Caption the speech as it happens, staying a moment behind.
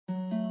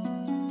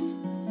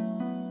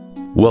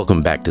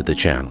Welcome back to the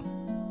channel.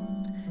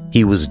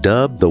 He was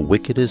dubbed the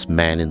wickedest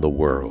man in the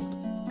world.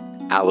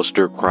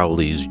 Aleister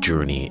Crowley's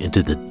journey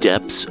into the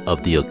depths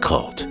of the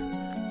occult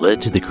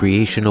led to the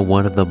creation of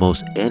one of the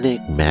most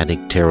enigmatic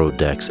tarot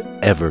decks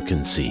ever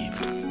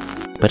conceived.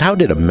 But how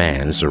did a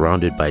man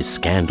surrounded by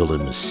scandal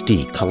and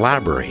mystique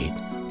collaborate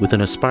with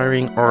an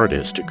aspiring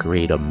artist to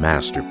create a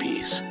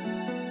masterpiece?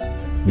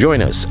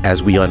 Join us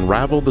as we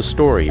unravel the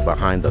story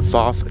behind the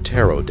Thoth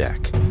Tarot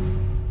deck.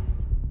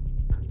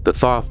 The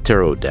Thoth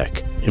Tarot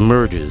deck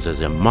emerges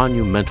as a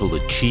monumental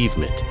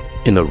achievement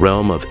in the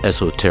realm of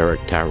esoteric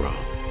tarot,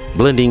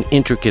 blending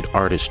intricate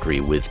artistry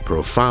with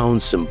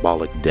profound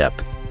symbolic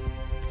depth.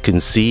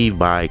 Conceived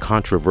by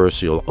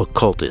controversial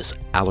occultist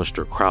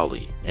Aleister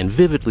Crowley and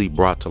vividly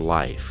brought to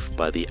life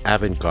by the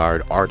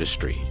avant-garde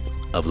artistry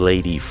of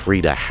Lady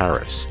Frieda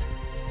Harris,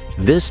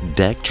 this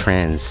deck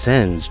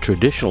transcends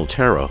traditional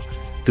tarot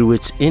through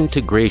its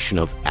integration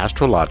of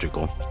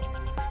astrological,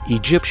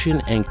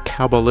 Egyptian, and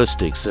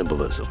Kabbalistic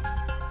symbolism.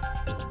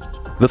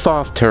 The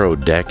Thoth Tarot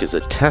deck is a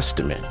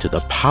testament to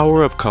the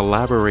power of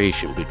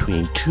collaboration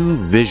between two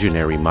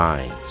visionary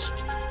minds,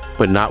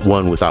 but not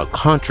one without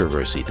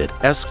controversy that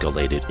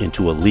escalated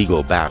into a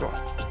legal battle.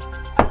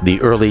 The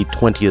early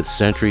 20th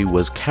century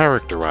was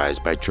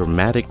characterized by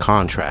dramatic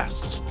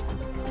contrasts.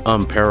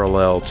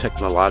 Unparalleled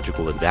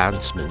technological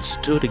advancements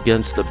stood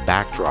against the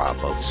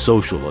backdrop of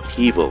social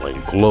upheaval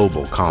and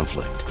global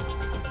conflict.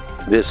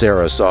 This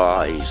era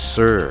saw a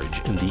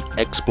surge in the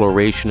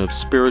exploration of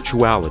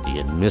spirituality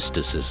and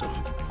mysticism.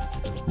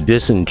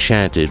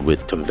 Disenchanted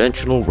with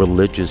conventional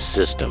religious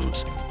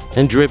systems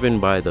and driven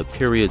by the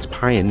period's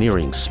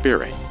pioneering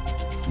spirit,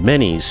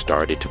 many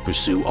started to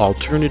pursue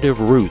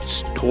alternative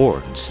routes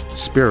towards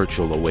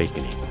spiritual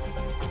awakening.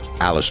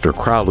 Aleister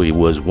Crowley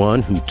was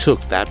one who took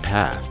that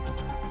path.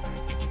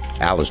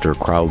 Aleister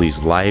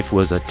Crowley's life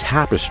was a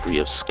tapestry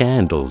of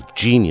scandal,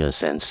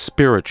 genius, and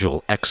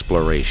spiritual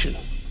exploration.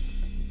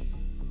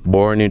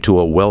 Born into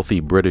a wealthy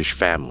British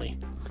family,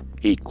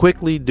 he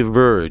quickly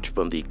diverged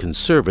from the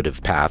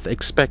conservative path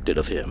expected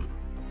of him.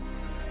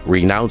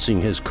 Renouncing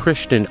his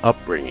Christian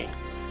upbringing,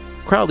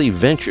 Crowley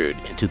ventured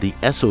into the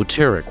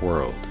esoteric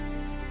world,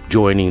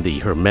 joining the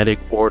Hermetic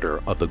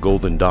Order of the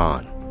Golden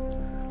Dawn,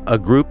 a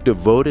group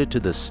devoted to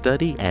the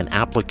study and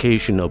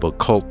application of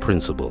occult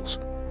principles.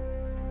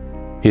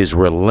 His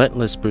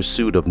relentless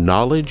pursuit of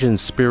knowledge and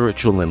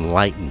spiritual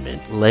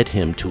enlightenment led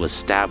him to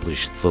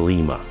establish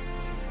Thelema,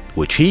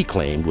 which he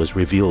claimed was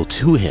revealed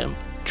to him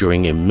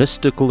during a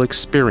mystical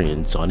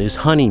experience on his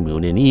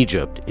honeymoon in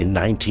Egypt in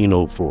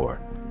 1904.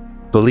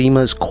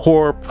 Thelema's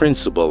core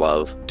principle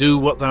of "Do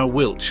what thou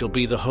wilt shall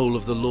be the whole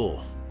of the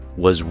law"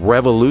 was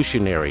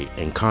revolutionary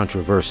and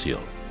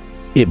controversial.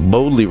 It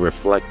boldly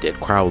reflected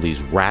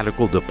Crowley's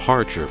radical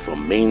departure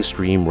from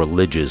mainstream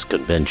religious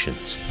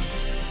conventions.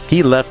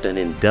 He left an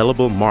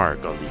indelible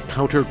mark on the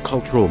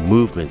countercultural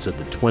movements of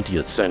the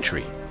 20th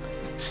century,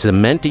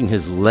 cementing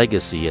his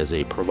legacy as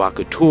a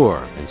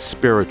provocateur and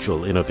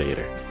spiritual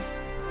innovator.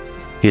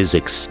 His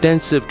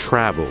extensive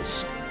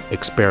travels,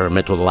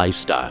 experimental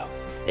lifestyle,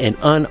 and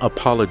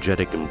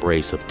unapologetic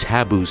embrace of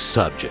taboo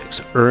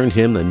subjects earned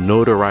him the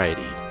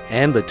notoriety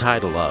and the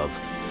title of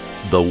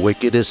the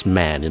wickedest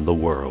man in the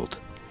world.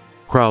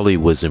 Crowley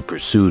was in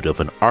pursuit of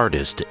an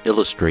artist to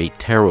illustrate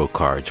tarot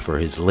cards for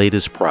his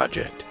latest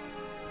project,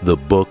 the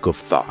Book of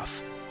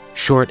Thoth,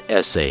 short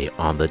essay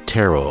on the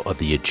tarot of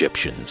the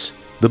Egyptians.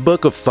 The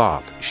Book of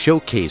Thoth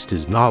showcased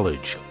his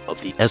knowledge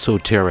of the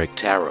esoteric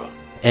tarot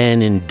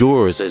and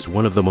endures as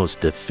one of the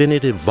most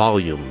definitive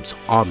volumes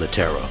on the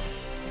tarot.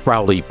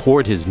 Crowley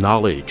poured his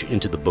knowledge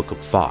into the Book of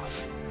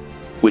Thoth,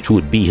 which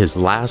would be his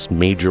last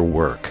major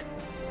work.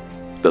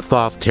 The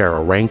Thoth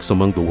Tarot ranks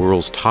among the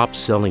world's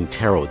top-selling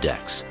tarot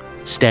decks,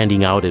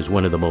 standing out as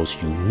one of the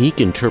most unique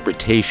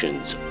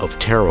interpretations of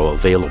tarot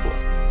available.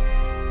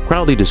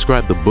 Crowley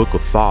described the Book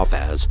of Thoth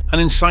as an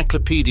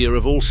encyclopedia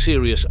of all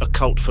serious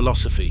occult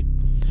philosophy.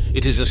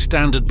 It is a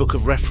standard book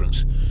of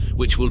reference,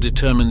 which will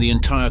determine the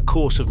entire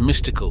course of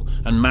mystical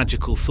and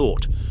magical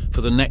thought for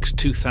the next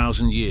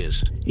 2,000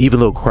 years. Even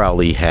though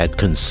Crowley had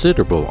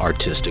considerable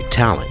artistic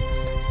talent,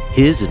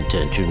 his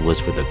intention was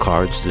for the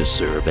cards to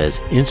serve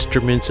as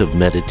instruments of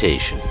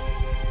meditation,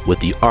 with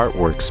the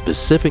artwork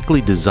specifically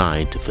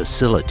designed to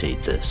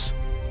facilitate this.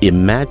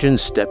 Imagine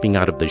stepping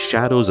out of the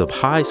shadows of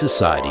high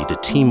society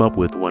to team up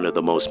with one of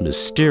the most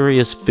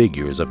mysterious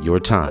figures of your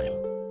time.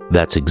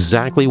 That's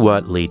exactly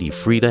what Lady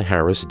Frieda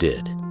Harris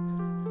did.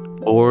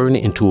 Born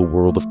into a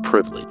world of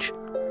privilege,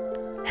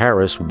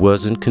 Harris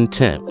wasn't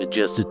content with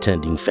just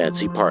attending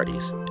fancy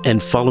parties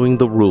and following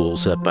the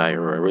rules set by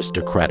her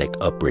aristocratic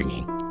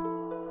upbringing.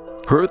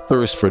 Her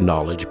thirst for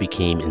knowledge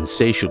became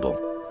insatiable,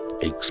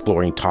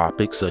 exploring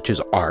topics such as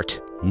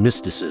art,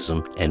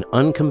 mysticism, and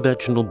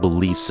unconventional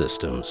belief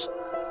systems.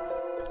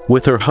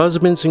 With her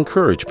husband's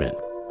encouragement,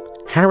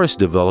 Harris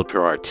developed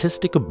her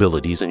artistic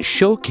abilities and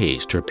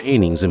showcased her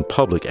paintings in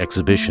public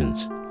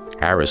exhibitions.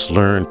 Harris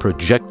learned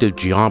projective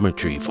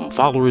geometry from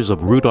followers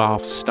of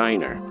Rudolf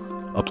Steiner,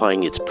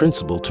 applying its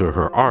principle to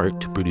her art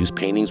to produce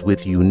paintings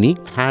with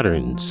unique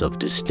patterns of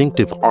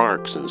distinctive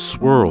arcs and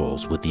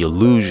swirls with the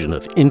illusion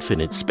of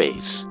infinite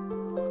space.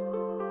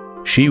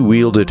 She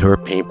wielded her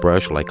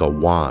paintbrush like a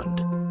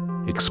wand,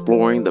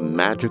 exploring the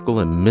magical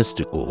and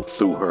mystical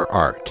through her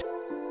art.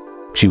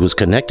 She was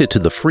connected to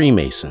the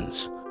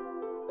Freemasons.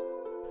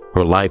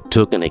 Her life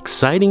took an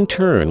exciting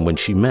turn when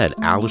she met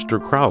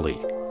Aleister Crowley,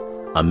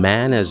 a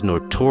man as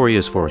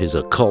notorious for his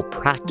occult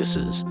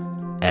practices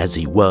as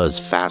he was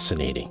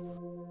fascinating.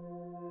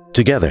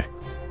 Together,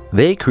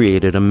 they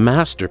created a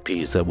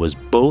masterpiece that was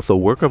both a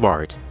work of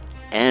art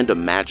and a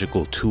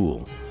magical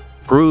tool,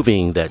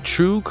 proving that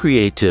true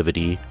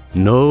creativity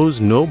knows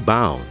no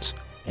bounds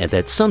and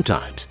that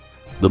sometimes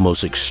the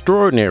most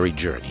extraordinary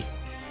journey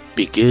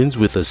begins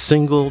with a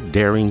single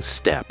daring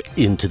step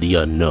into the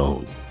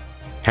unknown.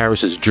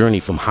 Harris's journey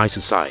from high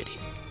society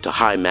to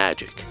high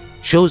magic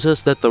shows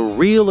us that the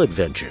real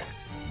adventure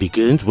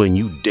begins when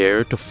you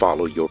dare to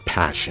follow your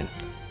passion,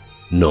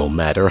 no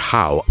matter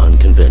how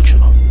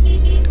unconventional.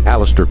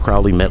 Aleister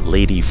Crowley met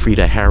Lady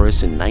Frieda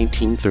Harris in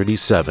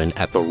 1937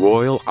 at the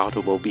Royal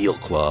Automobile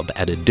Club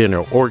at a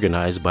dinner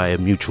organized by a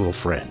mutual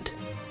friend.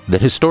 The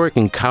historic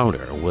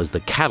encounter was the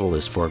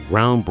catalyst for a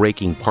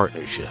groundbreaking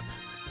partnership.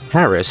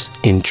 Harris,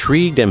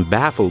 intrigued and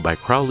baffled by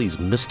Crowley's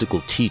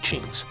mystical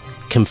teachings,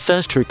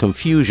 confessed her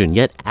confusion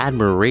yet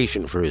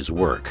admiration for his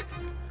work,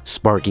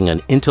 sparking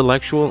an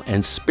intellectual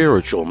and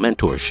spiritual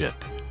mentorship.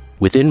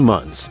 Within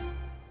months,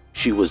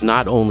 she was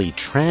not only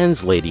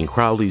translating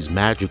Crowley's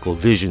magical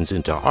visions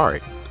into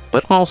art,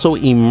 but also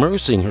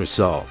immersing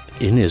herself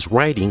in his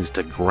writings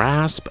to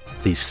grasp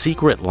the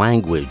secret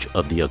language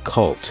of the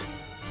occult.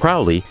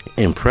 Crowley,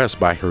 impressed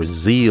by her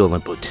zeal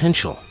and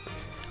potential,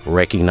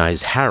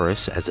 recognized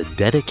Harris as a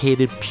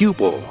dedicated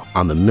pupil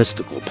on the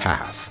mystical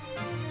path.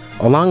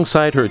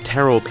 Alongside her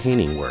tarot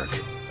painting work,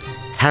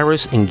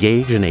 Harris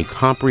engaged in a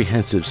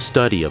comprehensive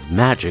study of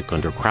magic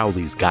under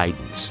Crowley's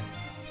guidance.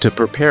 To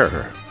prepare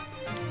her,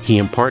 he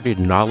imparted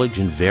knowledge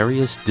in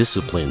various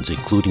disciplines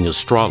including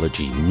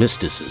astrology,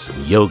 mysticism,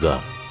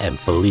 yoga, and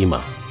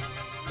Thelema.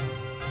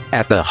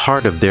 At the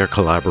heart of their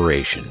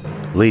collaboration,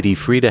 Lady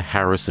Frieda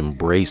Harris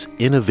embraced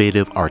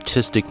innovative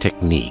artistic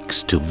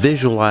techniques to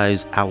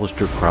visualize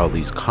Aleister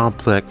Crowley's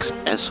complex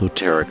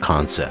esoteric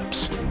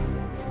concepts.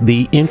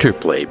 The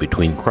interplay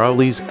between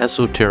Crowley's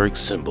esoteric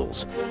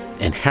symbols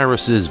and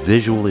Harris's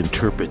visual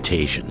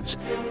interpretations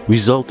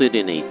resulted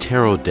in a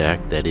tarot deck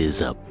that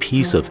is a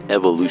piece of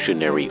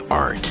evolutionary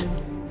art.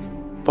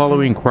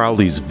 Following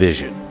Crowley's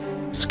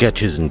vision,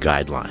 sketches, and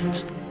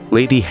guidelines,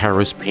 Lady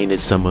Harris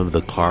painted some of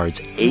the cards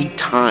 8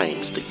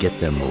 times to get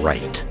them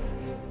right.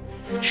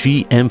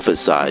 She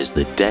emphasized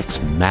the deck's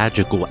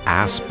magical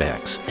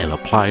aspects and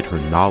applied her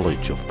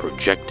knowledge of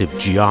projective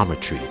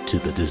geometry to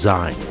the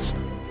designs.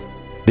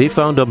 They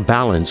found a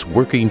balance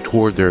working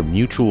toward their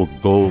mutual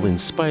goal in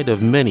spite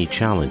of many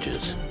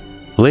challenges.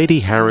 Lady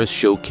Harris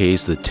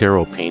showcased the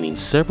tarot painting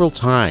several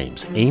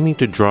times, aiming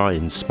to draw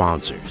in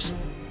sponsors.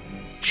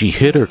 She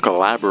hid her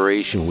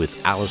collaboration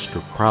with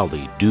Aleister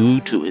Crowley due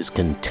to his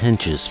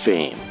contentious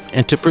fame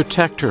and to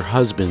protect her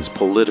husband's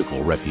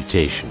political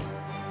reputation.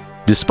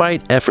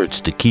 Despite efforts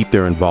to keep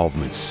their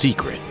involvement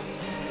secret,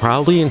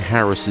 Crowley and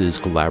Harris's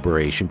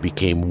collaboration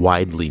became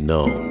widely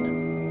known.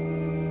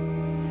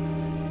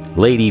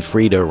 Lady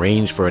Frieda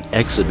arranged for an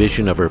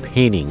exhibition of her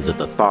paintings of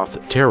the Thoth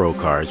Tarot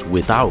cards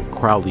without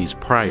Crowley's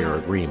prior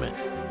agreement.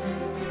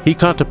 He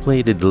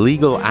contemplated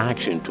legal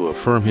action to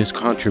affirm his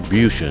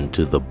contribution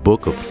to the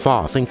Book of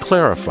Thoth and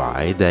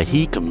clarify that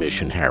he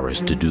commissioned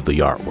Harris to do the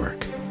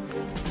artwork.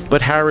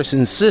 But Harris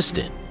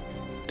insisted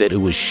that it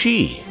was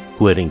she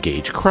who had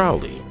engaged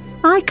Crowley.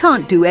 I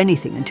can't do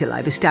anything until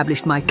I've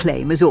established my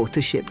claim as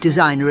authorship,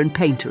 designer and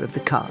painter of the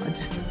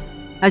cards.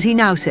 As he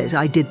now says,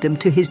 I did them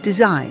to his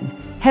design.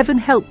 Heaven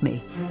help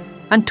me,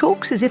 and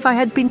talks as if I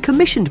had been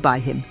commissioned by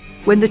him,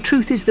 when the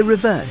truth is the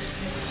reverse.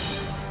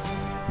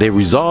 They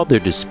resolved their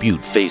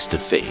dispute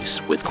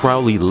face-to-face, with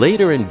Crowley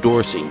later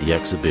endorsing the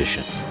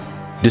exhibition.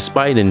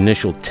 Despite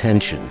initial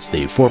tensions,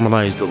 they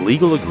formalized a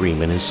legal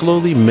agreement and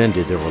slowly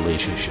mended their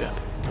relationship.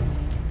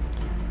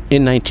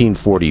 In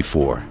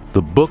 1944,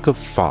 the Book of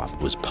Thoth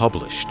was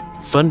published,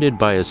 funded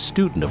by a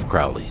student of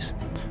Crowley's.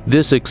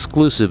 This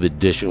exclusive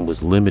edition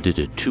was limited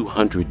to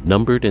 200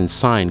 numbered and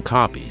signed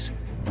copies,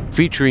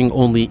 featuring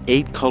only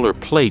 8 color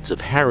plates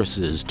of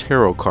Harris's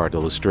tarot card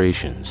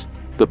illustrations.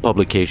 The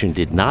publication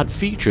did not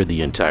feature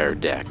the entire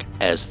deck,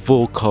 as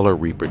full-color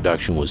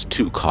reproduction was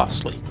too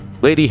costly.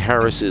 Lady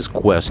Harris's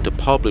quest to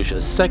publish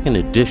a second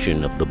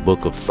edition of the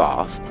Book of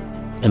Thoth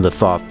and the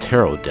Thoth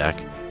Tarot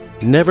deck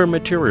never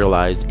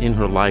materialized in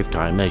her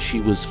lifetime, as she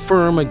was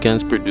firm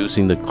against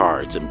producing the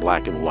cards in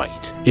black and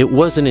white. It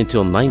wasn't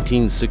until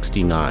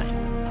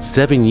 1969,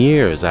 7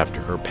 years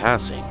after her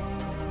passing,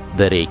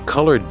 that a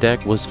colored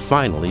deck was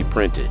finally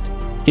printed.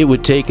 It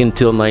would take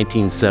until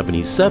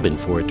 1977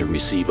 for it to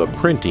receive a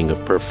printing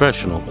of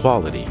professional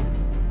quality.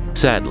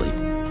 Sadly,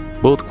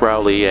 both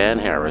Crowley and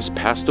Harris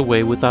passed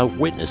away without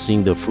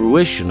witnessing the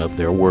fruition of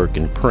their work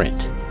in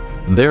print.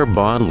 Their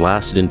bond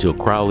lasted until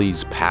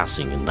Crowley's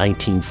passing in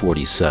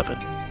 1947.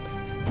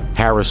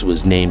 Harris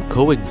was named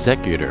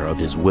co-executor of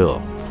his will.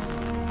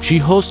 She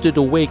hosted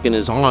a wake in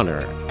his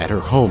honor at her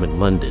home in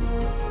London.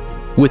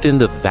 Within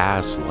the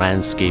vast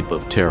landscape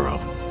of tarot,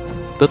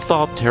 the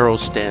Thoth Tarot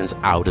stands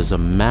out as a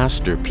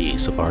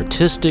masterpiece of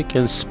artistic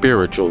and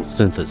spiritual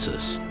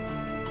synthesis.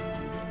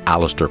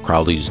 Aleister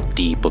Crowley's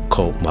deep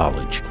occult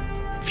knowledge,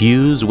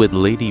 fused with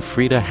Lady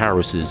Frieda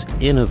Harris's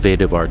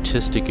innovative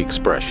artistic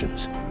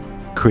expressions,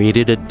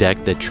 created a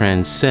deck that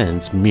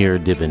transcends mere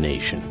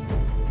divination.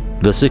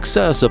 The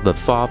success of the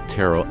Thoth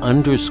Tarot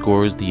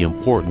underscores the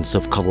importance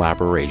of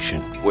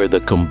collaboration, where the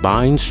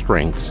combined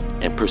strengths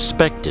and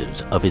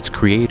perspectives of its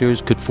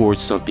creators could forge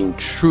something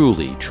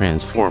truly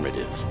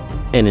transformative,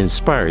 and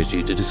inspires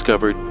you to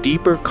discover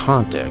deeper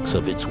context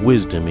of its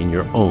wisdom in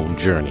your own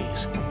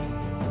journeys.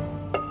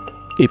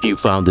 If you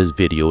found this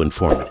video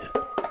informative,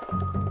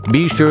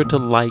 be sure to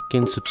like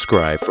and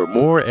subscribe for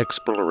more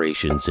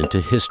explorations into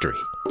history,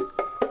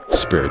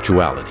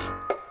 spirituality,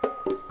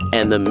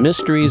 and the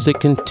mysteries that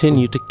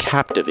continue to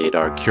captivate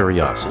our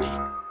curiosity.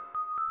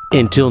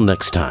 Until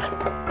next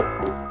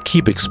time,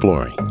 keep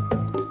exploring,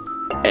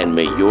 and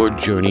may your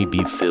journey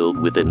be filled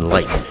with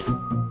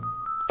enlightenment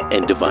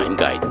and divine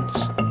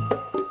guidance.